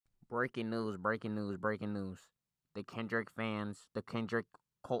Breaking news, breaking news, breaking news. The Kendrick fans, the Kendrick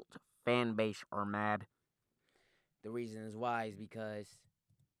cult fan base are mad. The reason is why is because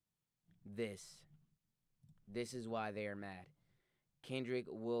this. This is why they are mad. Kendrick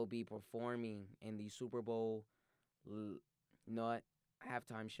will be performing in the Super Bowl, not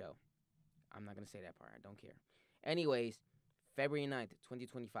halftime show. I'm not going to say that part. I don't care. Anyways, February 9th,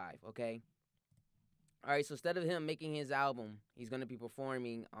 2025, okay? All right, so instead of him making his album, he's going to be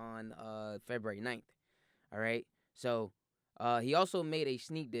performing on February 9th. All right? So he also made a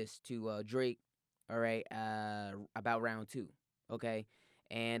sneak diss to Drake, all right, about round two, okay?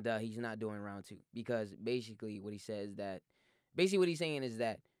 And he's not doing round two because basically what he's saying is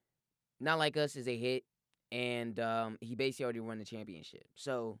that Not Like Us is a hit, and he basically already won the championship.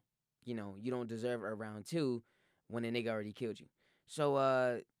 So, you don't deserve a round two when a nigga already killed you.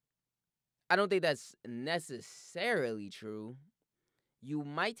 So, I don't think that's necessarily true. You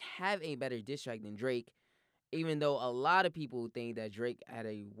might have a better diss track than Drake, even though a lot of people think that Drake had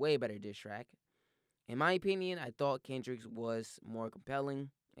a way better diss track. In my opinion, I thought Kendrick's was more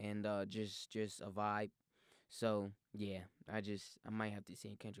compelling and just a vibe. So yeah, I might have to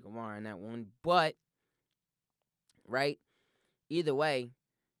say Kendrick Lamar on that one. But right, either way,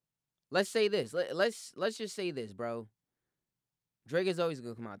 let's say this. Let's just say this, bro. Drake is always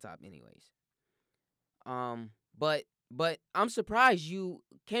gonna come out top, anyways. But I'm surprised you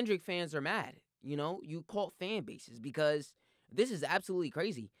Kendrick fans are mad. You cult fan bases because this is absolutely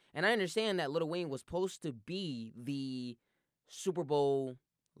crazy. And I understand that Lil Wayne was supposed to be the Super Bowl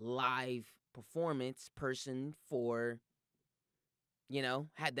live performance person for,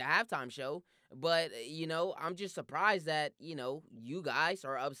 had the halftime show. But, I'm just surprised that, you guys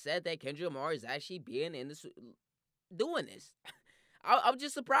are upset that Kendrick Lamar is actually being in this, doing this. I'm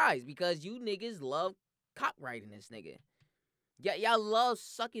just surprised because you niggas love copywriting this nigga. Yeah, y'all love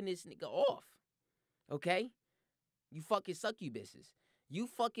sucking this nigga off. Okay? You fucking succubuses. You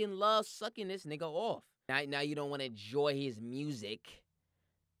fucking love sucking this nigga off. Now you don't want to enjoy his music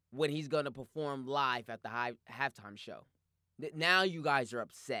when he's going to perform live at the halftime show. Now you guys are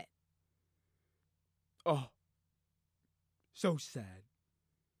upset. Oh, so sad.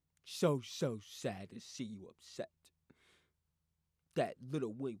 So sad to see you upset. That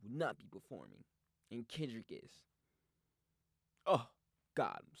Lil Wayne will not be performing, and Kendrick is. Oh,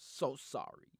 God, I'm so sorry.